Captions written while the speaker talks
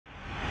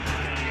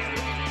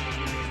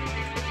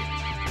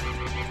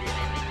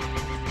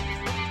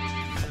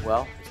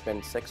Well, it's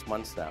been 6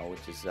 months now,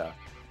 which is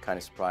kind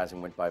of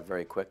surprising. Went by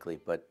very quickly,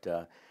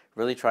 but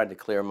really tried to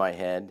clear my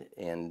head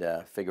and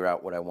figure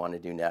out what I want to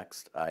do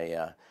next.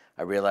 I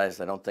realized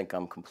I don't think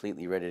I'm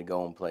completely ready to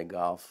go and play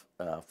golf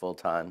full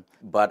time,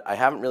 but I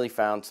haven't really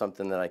found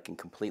something that I can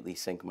completely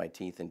sink my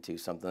teeth into,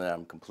 something that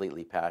I'm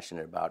completely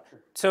passionate about.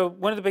 So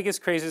one of the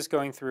biggest crazes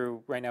going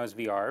through right now is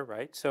VR,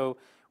 right? So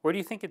where do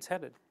you think it's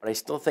headed? But I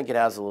still think it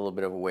has a little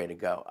bit of a way to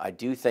go. I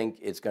do think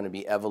it's going to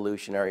be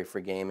evolutionary for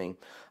gaming.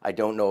 I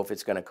don't know if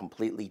it's going to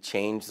completely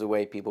change the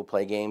way people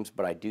play games,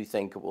 but I do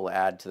think it will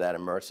add to that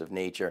immersive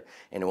nature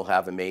and it will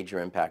have a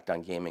major impact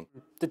on gaming.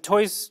 The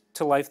toys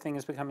to life thing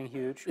is becoming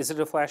huge. Is it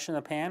a flash in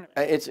the pan?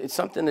 It's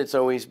something that's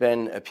always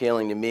been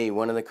appealing to me.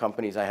 One of the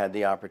companies I had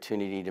the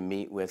opportunity to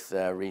meet with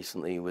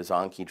recently was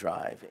Anki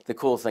Drive. The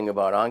cool thing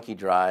about Anki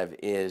Drive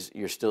is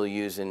you're still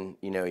using,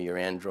 your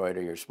Android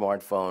or your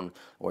smartphone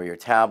or your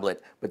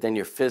tablet, but then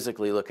you're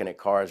physically looking at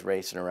cars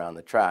racing around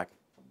the track.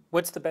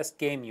 What's the best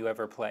game you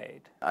ever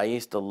played? I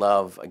used to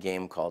love a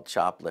game called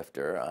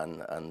Shoplifter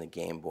on the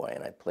Game Boy,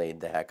 and I played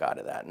the heck out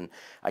of that. And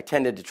I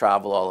tended to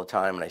travel all the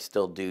time, and I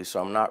still do,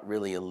 so I'm not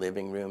really a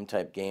living room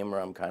type gamer.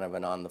 I'm kind of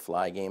an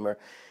on-the-fly gamer.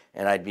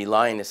 And I'd be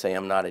lying to say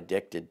I'm not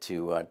addicted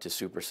to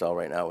Supercell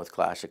right now with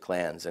Clash of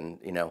Clans. And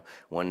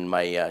when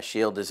my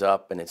shield is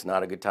up and it's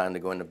not a good time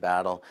to go into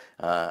battle,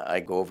 I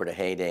go over to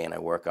Heyday and I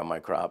work on my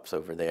crops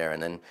over there.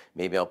 And then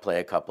maybe I'll play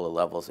a couple of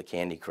levels of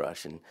Candy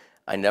Crush. And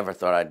I never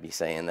thought I'd be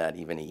saying that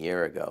even a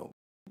year ago.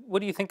 What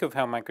do you think of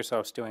how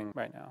Microsoft's doing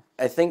right now?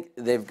 I think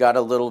they've got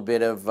a little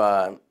bit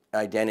of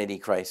identity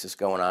crisis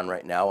going on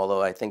right now,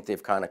 although I think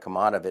they've kind of come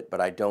out of it,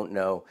 but I don't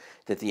know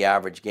that the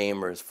average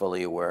gamer is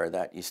fully aware of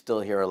that. You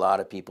still hear a lot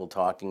of people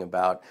talking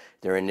about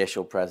their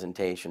initial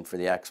presentation for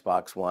the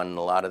Xbox One and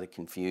a lot of the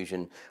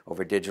confusion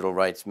over digital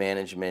rights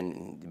management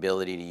and the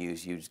ability to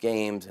use used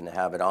games and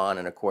have it on.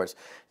 And of course,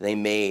 they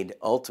made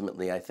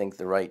ultimately, I think,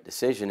 the right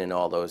decision in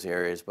all those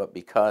areas, but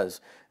because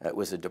it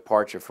was a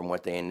departure from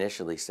what they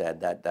initially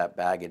said, that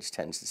baggage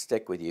tends to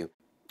stick with you.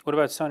 What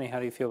about Sony? How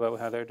do you feel about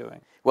how they're doing?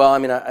 Well,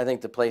 I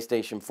think the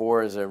PlayStation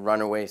 4 is a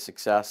runaway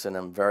success, and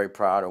I'm very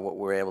proud of what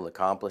we were able to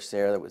accomplish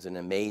there. That was an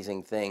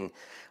amazing thing.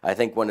 I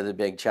think one of the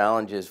big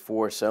challenges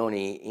for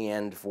Sony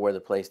and for the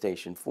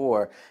PlayStation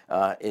 4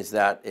 is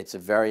that it's a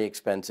very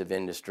expensive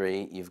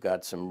industry. You've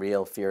got some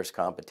real fierce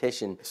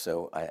competition,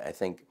 so I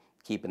think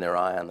keeping their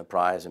eye on the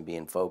prize and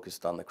being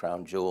focused on the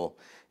crown jewel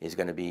is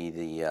going to be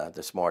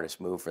the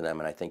smartest move for them.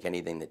 And I think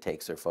anything that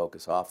takes their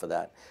focus off of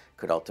that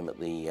could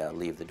ultimately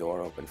leave the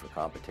door open for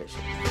competition.